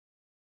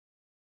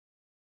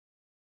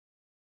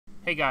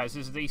Hey guys,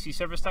 this is the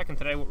acservicetech, and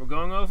today what we're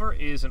going over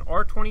is an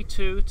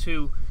R-22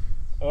 to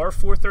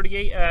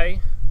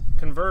R-438A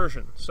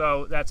conversion.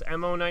 So that's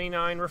M099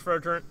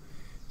 refrigerant.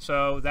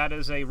 So that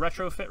is a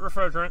retrofit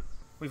refrigerant.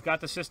 We've got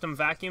the system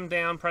vacuumed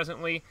down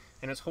presently,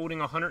 and it's holding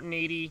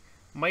 180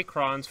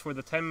 microns for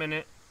the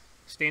 10-minute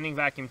standing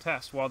vacuum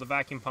test while the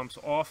vacuum pump's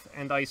off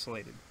and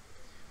isolated.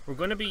 We're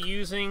going to be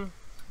using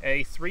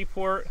a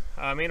 3-port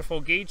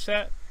manifold gauge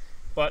set,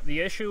 but the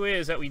issue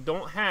is that we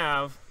don't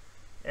have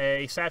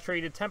a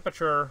saturated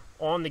temperature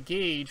on the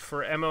gauge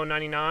for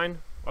M099,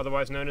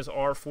 otherwise known as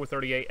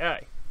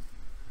R-438A.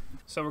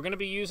 So we're going to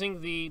be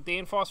using the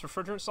danfoss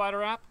Refrigerant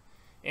Slider app,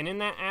 and in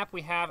that app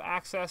we have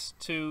access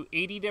to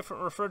 80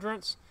 different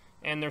refrigerants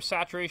and their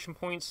saturation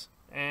points.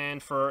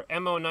 And for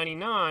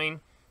M099,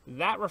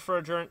 that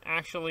refrigerant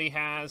actually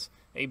has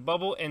a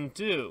bubble and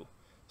dew.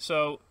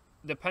 So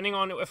depending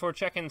on if we're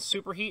checking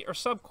superheat or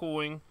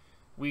subcooling,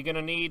 we're going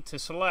to need to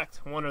select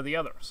one or the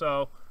other.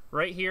 So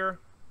right here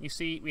you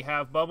see we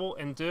have bubble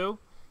and dew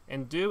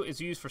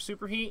is used for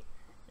superheat,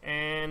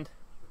 and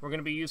we're going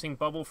to be using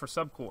bubble for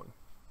subcooling.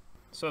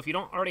 So if you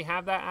don't already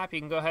have that app,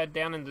 you can go ahead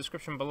down in the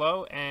description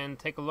below and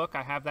take a look.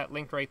 I have that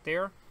linked right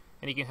there,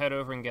 and you can head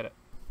over and get it.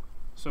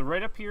 So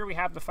right up here we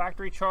have the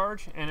factory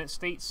charge, and it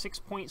states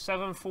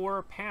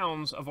 6.74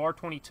 pounds of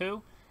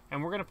R-22,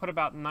 and we're going to put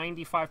about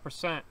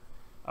 95%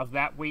 of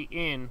that weight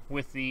in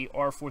with the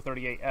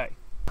R-438A.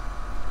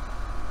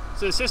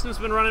 So the system's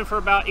been running for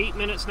about 8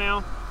 minutes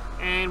now,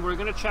 and we're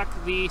going to check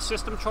the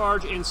system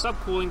charge in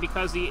subcooling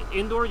because the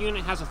indoor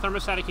unit has a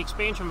thermostatic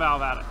expansion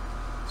valve at it.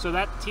 So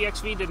that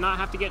TXV did not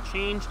have to get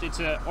changed. It's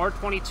a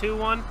R-22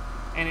 one,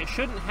 and it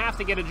shouldn't have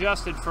to get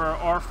adjusted for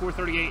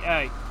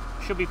R-438A.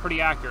 Should be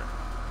pretty accurate.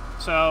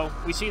 So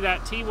we see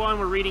that T1,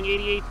 we're reading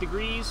 88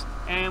 degrees,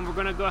 and we're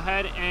going to go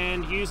ahead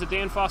and use the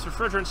danfoss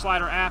Refrigerant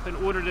Slider app in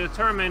order to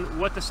determine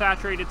what the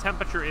saturated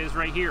temperature is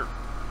right here.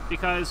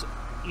 Because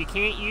you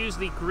can't use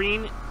the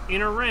green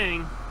inner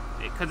ring,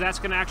 because that's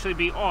going to actually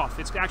be off.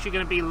 It's actually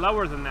going to be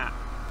lower than that.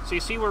 So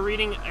you see we're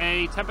reading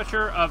a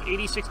temperature of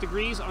 86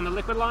 degrees on the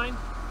liquid line,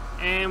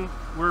 and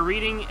we're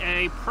reading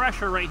a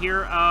pressure right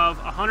here of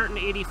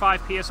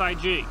 185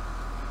 psig.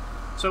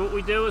 So what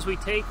we do is we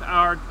take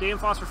our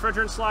danfoss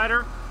Refrigerant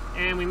Slider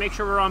and we make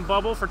sure we're on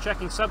bubble for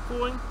checking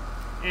subcooling,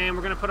 and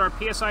we're going to put our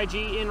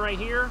psig in right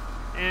here,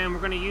 and we're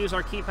going to use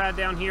our keypad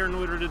down here in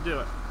order to do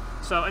it.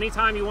 So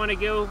anytime you want to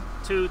go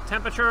to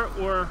temperature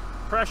or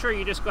pressure,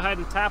 you just go ahead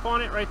and tap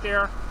on it right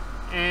there,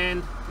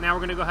 and now we're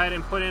going to go ahead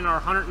and put in our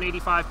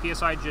 185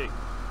 psig.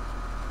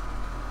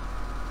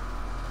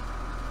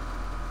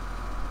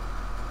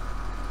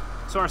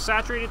 So our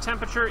saturated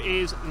temperature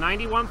is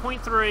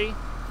 91.3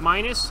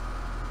 minus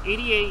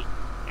 88,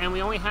 and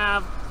we only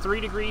have 3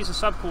 degrees of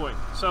subcooling.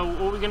 So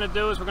what we're going to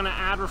do is we're going to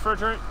add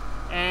refrigerant,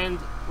 and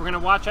we're going to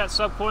watch that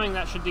subcooling.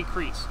 That should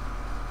decrease.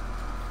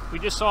 We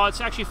just saw it's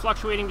actually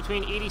fluctuating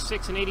between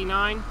 86 and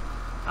 89,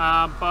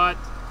 but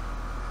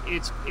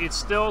it's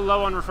still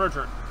low on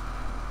refrigerant.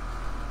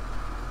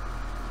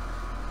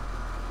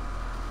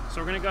 So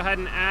we're going to go ahead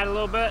and add a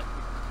little bit.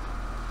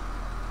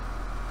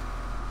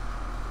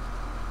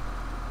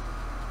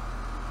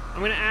 I'm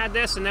going to add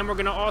this, and then we're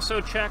going to also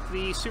check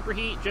the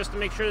superheat just to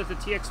make sure that the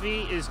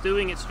TXV is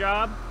doing its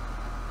job.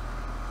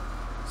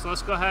 So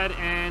let's go ahead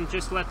and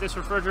just let this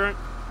refrigerant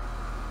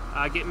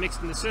get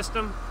mixed in the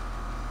system.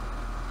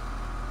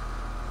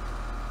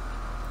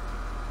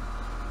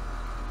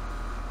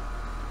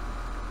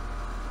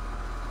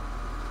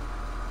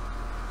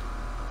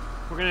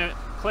 We're going to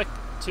click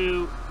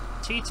to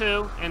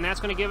T2, and that's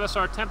going to give us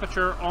our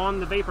temperature on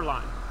the vapor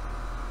line.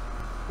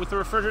 With the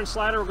refrigerant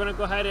slider, we're going to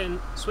go ahead and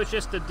switch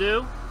this to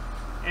dew,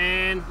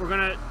 and we're going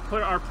to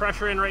put our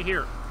pressure in right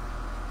here.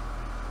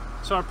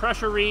 So our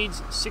pressure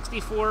reads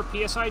 64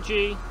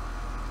 psig,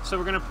 so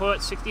we're going to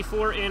put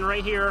 64 in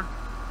right here,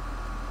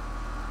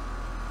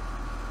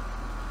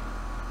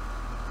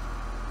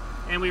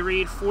 and we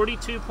read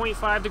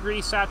 42.5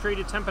 degrees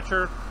saturated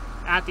temperature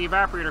at the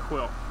evaporator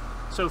coil.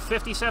 So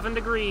 57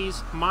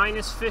 degrees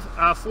minus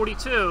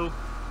 42,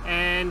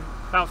 and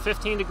about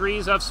 15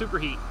 degrees of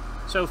superheat.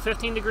 So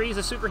 15 degrees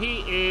of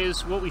superheat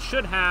is what we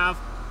should have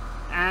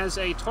as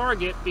a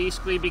target,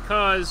 basically,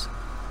 because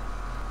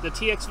the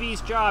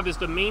TXV's job is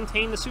to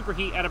maintain the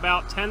superheat at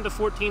about 10 to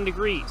 14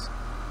 degrees.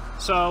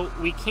 So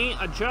we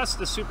can't adjust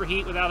the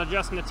superheat without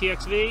adjusting the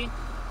TXV.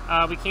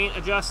 We can't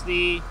adjust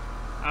the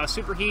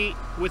superheat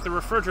with the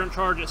refrigerant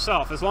charge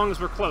itself, as long as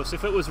we're close.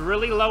 If it was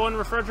really low on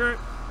refrigerant,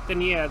 then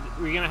yeah,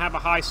 we're going to have a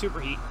high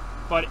superheat.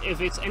 But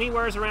if it's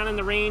anywhere around in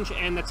the range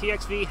and the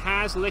TXV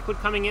has liquid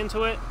coming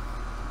into it,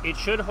 it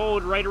should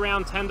hold right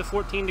around 10 to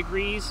 14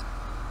 degrees.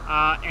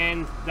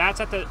 And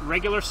that's at the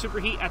regular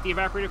superheat at the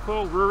evaporator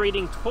coil. We're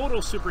reading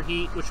total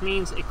superheat, which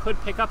means it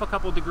could pick up a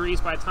couple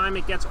degrees by the time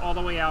it gets all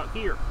the way out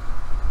here.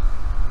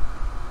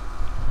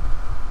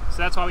 So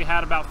that's why we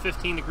had about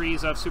 15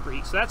 degrees of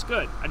superheat. So that's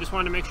good. I just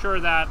wanted to make sure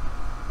that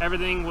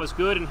everything was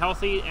good and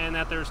healthy and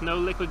that there's no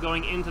liquid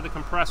going into the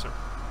compressor.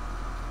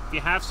 If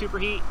you have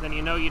superheat, then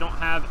you know you don't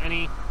have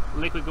any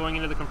liquid going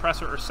into the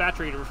compressor or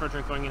saturated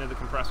refrigerant going into the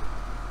compressor.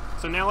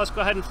 So now let's go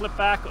ahead and flip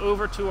back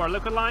over to our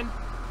liquid line.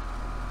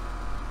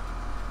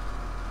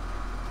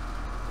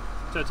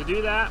 So to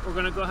do that, we're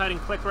going to go ahead and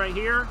click right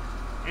here,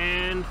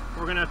 and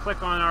we're going to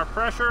click on our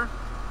pressure,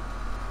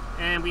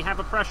 and we have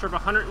a pressure of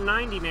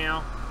 190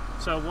 now.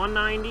 So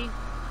 190,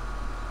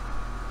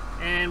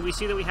 and we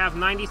see that we have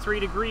 93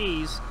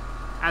 degrees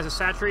as a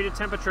saturated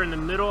temperature in the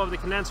middle of the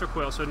condenser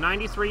coil. So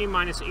 93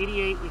 minus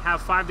 88, we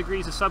have 5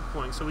 degrees of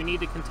subcooling. So we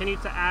need to continue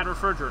to add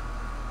refrigerant.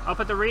 Up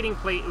at the rating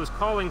plate, it was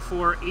calling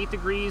for 8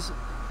 degrees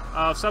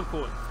of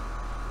subcooling.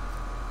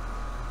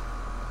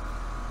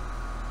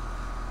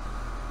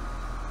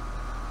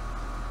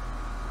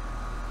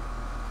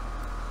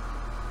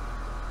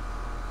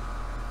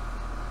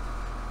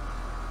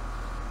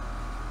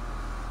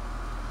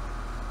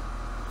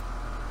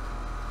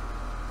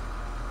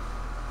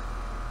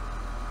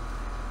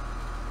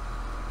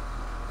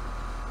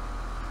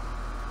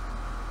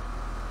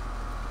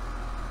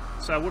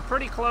 So we're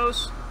pretty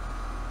close.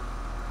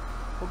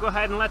 We'll go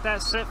ahead and let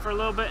that sit for a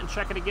little bit and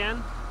check it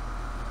again.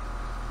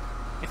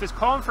 If it's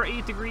calling for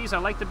 8 degrees, I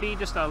like to be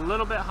just a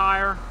little bit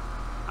higher,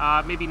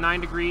 maybe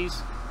 9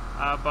 degrees,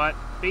 but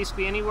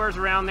basically anywhere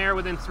around there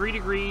within 3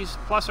 degrees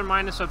plus or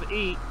minus of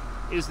 8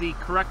 is the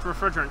correct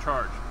refrigerant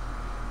charge.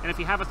 And if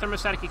you have a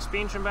thermostatic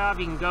expansion valve,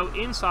 you can go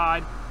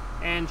inside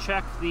and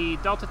check the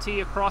delta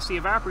T across the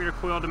evaporator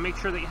coil to make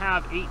sure that you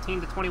have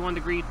 18 to 21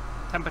 degree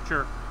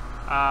temperature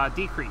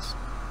decrease.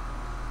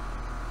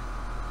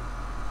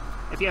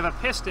 If you have a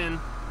piston,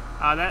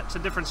 that's a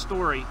different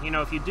story. You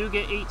know, if you do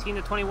get 18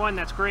 to 21,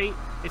 that's great.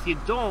 If you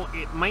don't,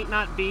 it might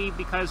not be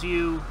because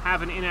you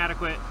have an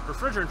inadequate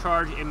refrigerant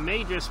charge. It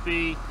may just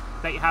be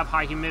that you have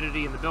high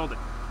humidity in the building.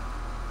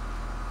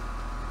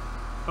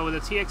 But with a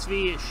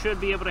TXV, it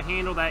should be able to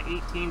handle that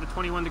 18 to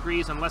 21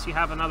 degrees unless you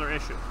have another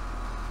issue.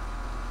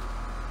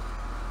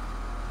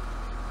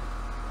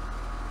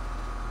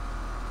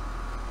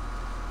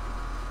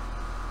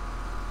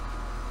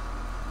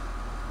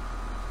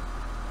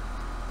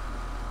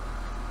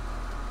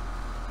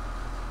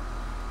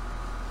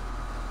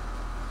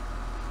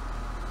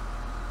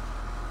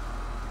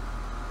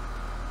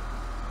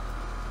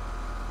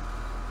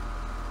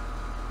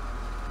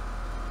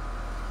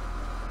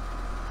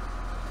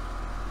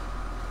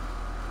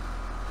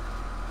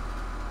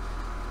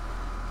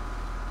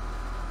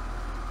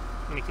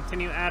 I'm going to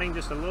continue adding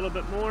just a little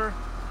bit more.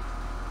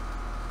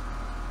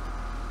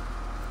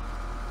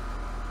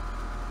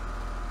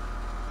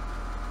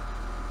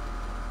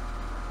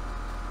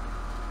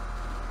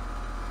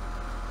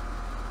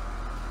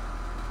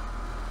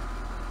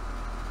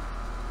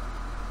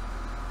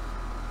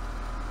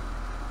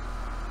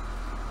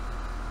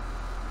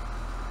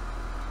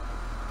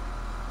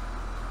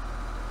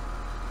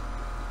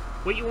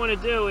 What you want to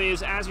do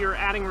is, as you're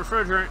adding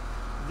refrigerant,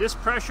 this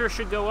pressure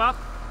should go up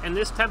and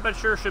this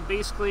temperature should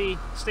basically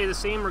stay the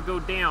same or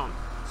go down.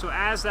 So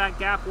as that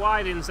gap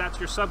widens, that's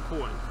your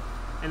subcooling.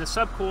 And the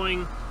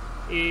subcooling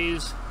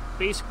is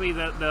basically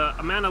the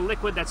amount of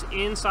liquid that's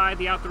inside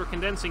the outdoor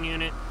condensing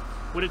unit.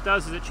 What it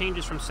does is it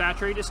changes from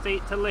saturated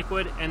state to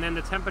liquid, and then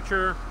the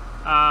temperature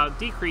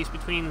decrease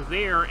between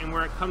there and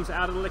where it comes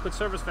out of the liquid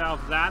service valve,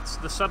 that's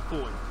the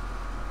subcooling.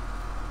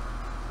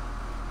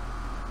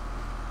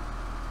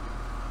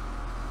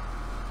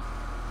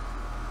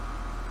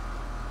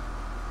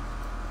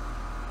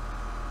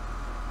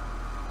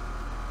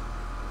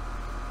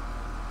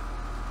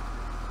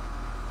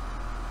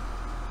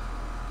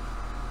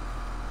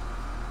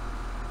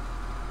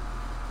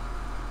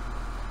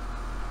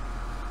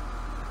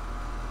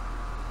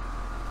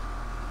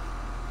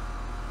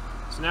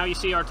 So now you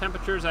see our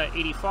temperatures at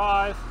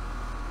 85.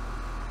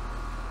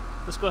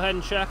 Let's go ahead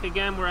and check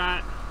again. We're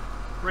at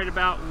right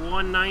about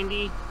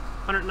 190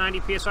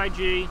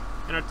 psig,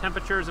 and our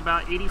temperature is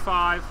about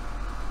 85.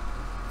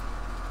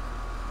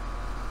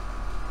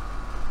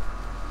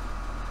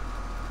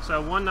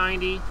 So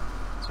 190,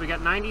 so we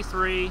got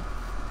 93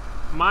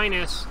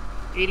 minus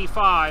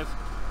 85.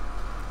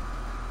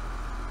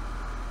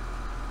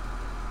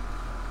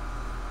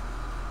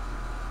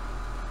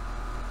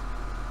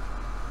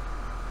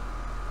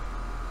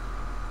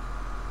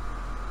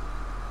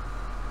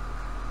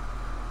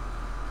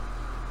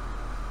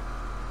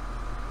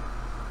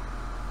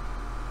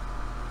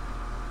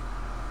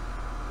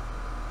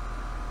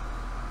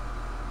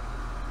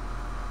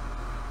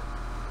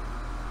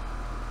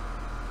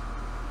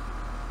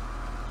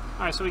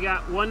 Alright, so we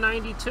got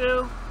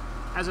 192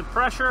 as a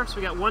pressure, so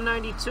we got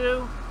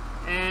 192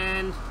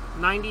 and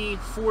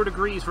 94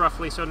 degrees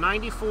roughly. So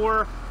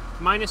 94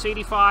 minus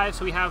 85,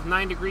 so we have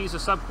 9 degrees of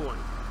subcooling.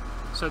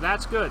 So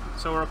that's good.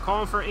 So we're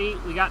calling for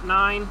 8, we got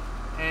 9,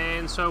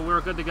 and so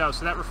we're good to go.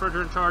 So that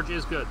refrigerant charge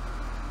is good.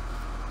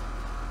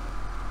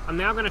 I'm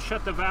now going to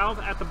shut the valve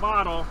at the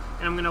bottle,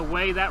 and I'm going to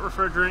weigh that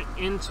refrigerant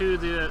into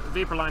the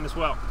vapor line as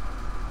well.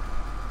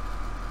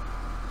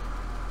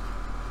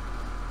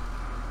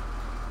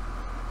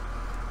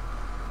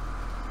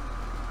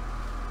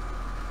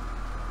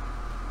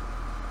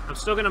 I'm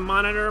still going to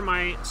monitor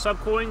my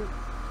subcooling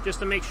just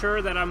to make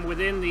sure that I'm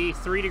within the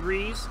 3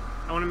 degrees.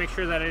 I want to make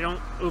sure that I don't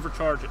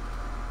overcharge it.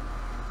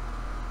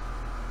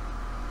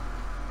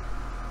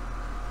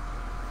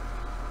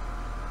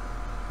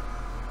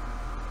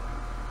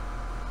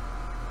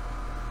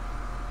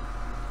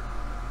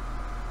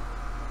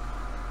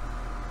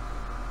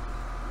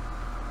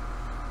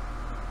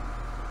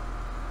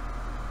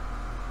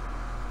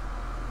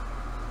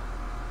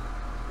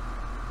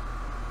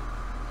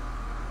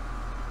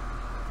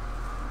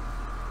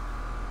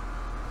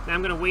 Now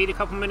I'm going to wait a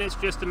couple minutes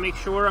just to make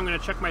sure. I'm going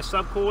to check my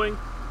subcooling,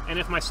 and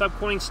if my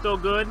subcooling's still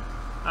good,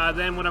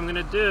 then what I'm going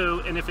to do,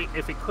 and if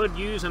it could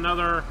use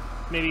another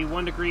maybe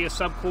 1 degree of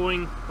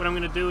subcooling, what I'm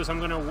going to do is I'm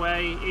going to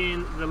weigh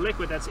in the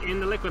liquid that's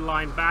in the liquid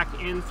line back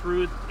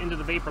into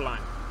the vapor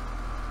line.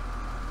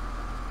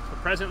 So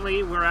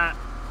presently we're at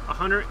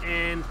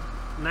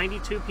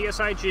 192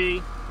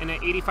 psig and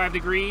at 85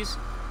 degrees.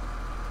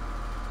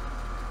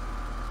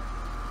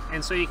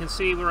 And so you can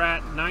see we're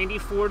at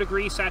 94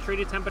 degrees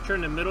saturated temperature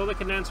in the middle of the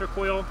condenser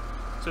coil.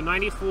 So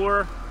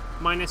 94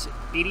 minus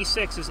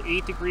 86 is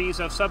 8 degrees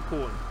of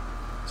subcooling.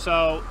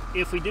 So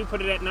if we do put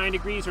it at 9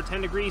 degrees or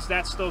 10 degrees,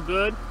 that's still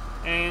good.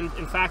 And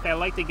in fact, I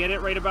like to get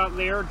it right about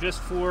there just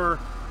for,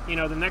 you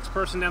know, the next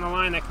person down the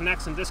line that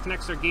connects and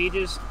disconnects their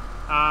gauges.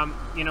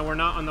 You know, we're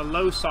not on the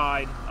low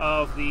side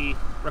of the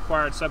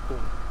required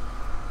subcooling.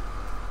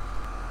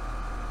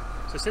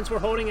 So since we're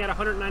holding at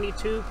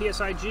 192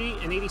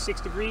 psig and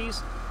 86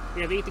 degrees,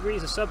 we have 8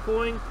 degrees of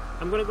subcooling.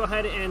 I'm going to go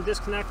ahead and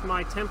disconnect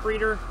my temp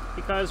reader,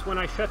 because when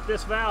I shut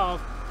this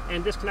valve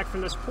and disconnect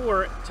from this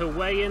port to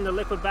weigh in the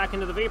liquid back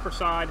into the vapor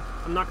side,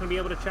 I'm not going to be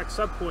able to check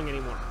subcooling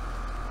anymore.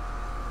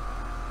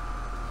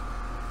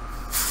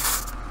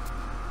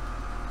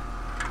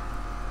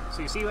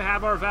 So you see we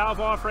have our valve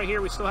off right here.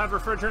 We still have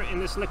refrigerant in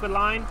this liquid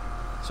line.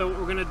 So what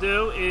we're going to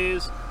do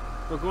is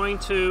we're going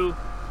to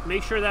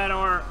make sure that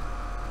our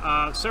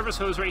service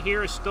hose right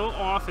here is still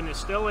off, and it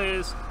still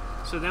is.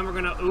 So then we're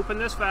going to open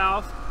this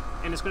valve,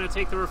 and it's going to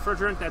take the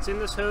refrigerant that's in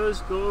this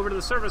hose, go over to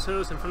the service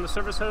hose, and from the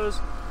service hose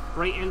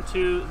right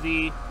into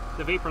the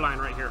vapor line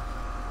right here.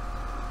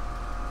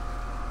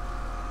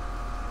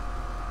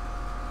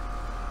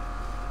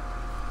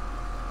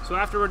 So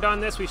after we're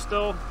done this, we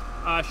still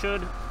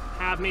should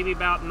have maybe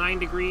about 9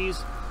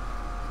 degrees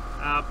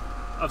of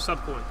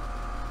subcooling,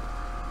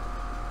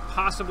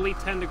 possibly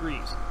 10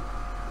 degrees.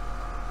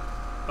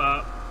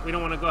 But we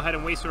don't want to go ahead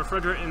and waste the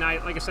refrigerant, and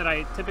like I said,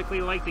 I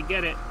typically like to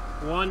get it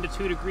 1 to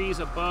 2 degrees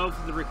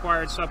above the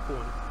required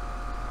subcooling.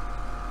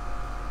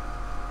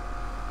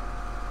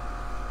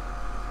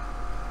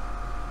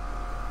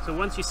 So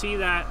once you see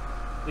that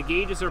the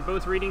gauges are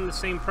both reading the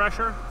same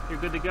pressure, you're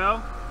good to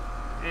go.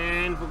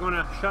 And we're going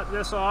to shut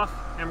this off,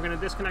 and we're going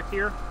to disconnect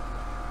here.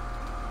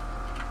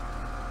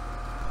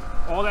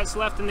 All that's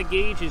left in the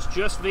gauge is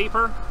just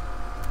vapor.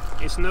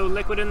 It's no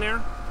liquid in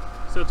there,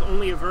 so it's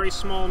only a very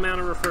small amount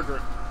of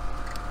refrigerant.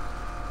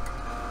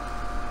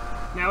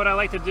 Now what I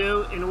like to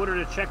do in order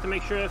to check to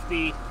make sure if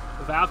the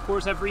valve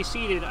cores have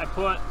reseated, I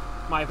put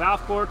my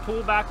valve core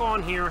tool back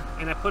on here,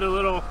 and I put a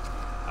little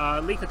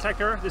leak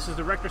detector. This is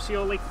the Rector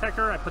Seal leak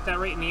detector. I put that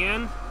right in the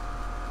end.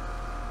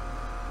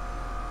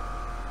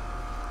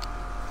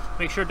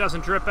 Make sure it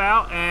doesn't drip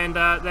out, and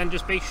then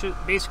just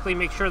basically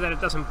make sure that it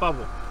doesn't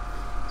bubble.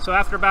 So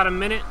after about a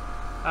minute,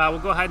 we'll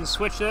go ahead and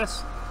switch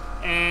this,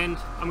 and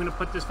I'm going to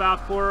put this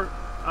valve core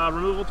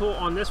removal tool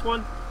on this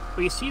one.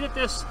 But you see that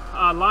this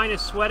line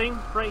is sweating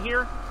right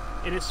here,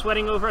 and it's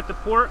sweating over at the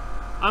port.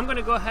 I'm going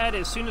to go ahead,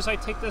 as soon as I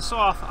take this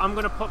off, I'm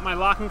going to put my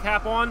locking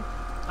cap on,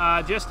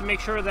 just to make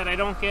sure that I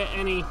don't get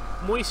any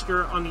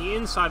moisture on the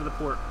inside of the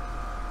port.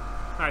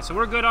 Alright, so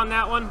we're good on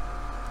that one.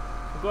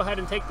 We'll go ahead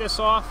and take this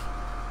off.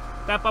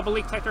 That bubble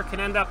leak detector can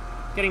end up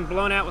getting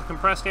blown out with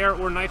compressed air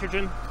or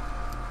nitrogen.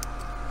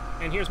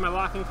 And here's my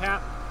locking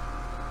cap.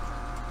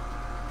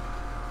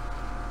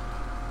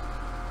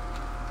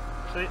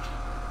 See?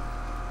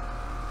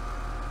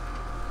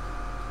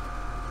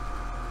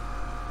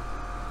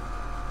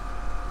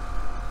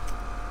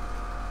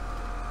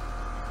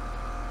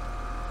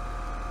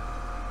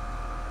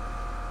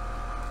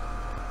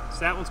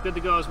 So that one's good to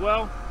go as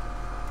well.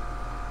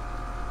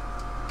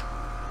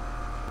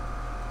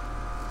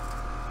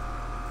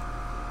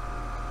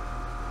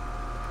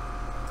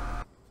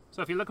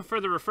 So if you're looking for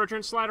the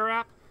Refrigerant Slider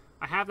app,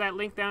 I have that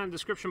link down in the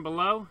description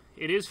below.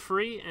 It is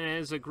free, and it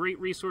is a great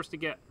resource to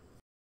get.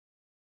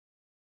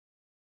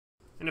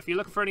 And if you're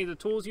looking for any of the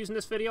tools used in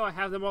this video, I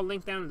have them all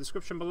linked down in the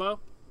description below.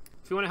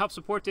 If you want to help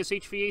support this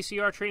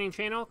HVACR training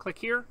channel, click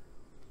here.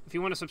 If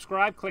you want to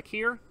subscribe, click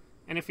here.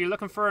 And if you're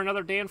looking for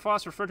another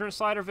Danfoss Refrigerant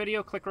Slider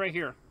video, click right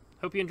here.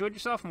 Hope you enjoyed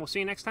yourself, and we'll see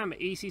you next time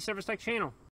at AC Service Tech channel.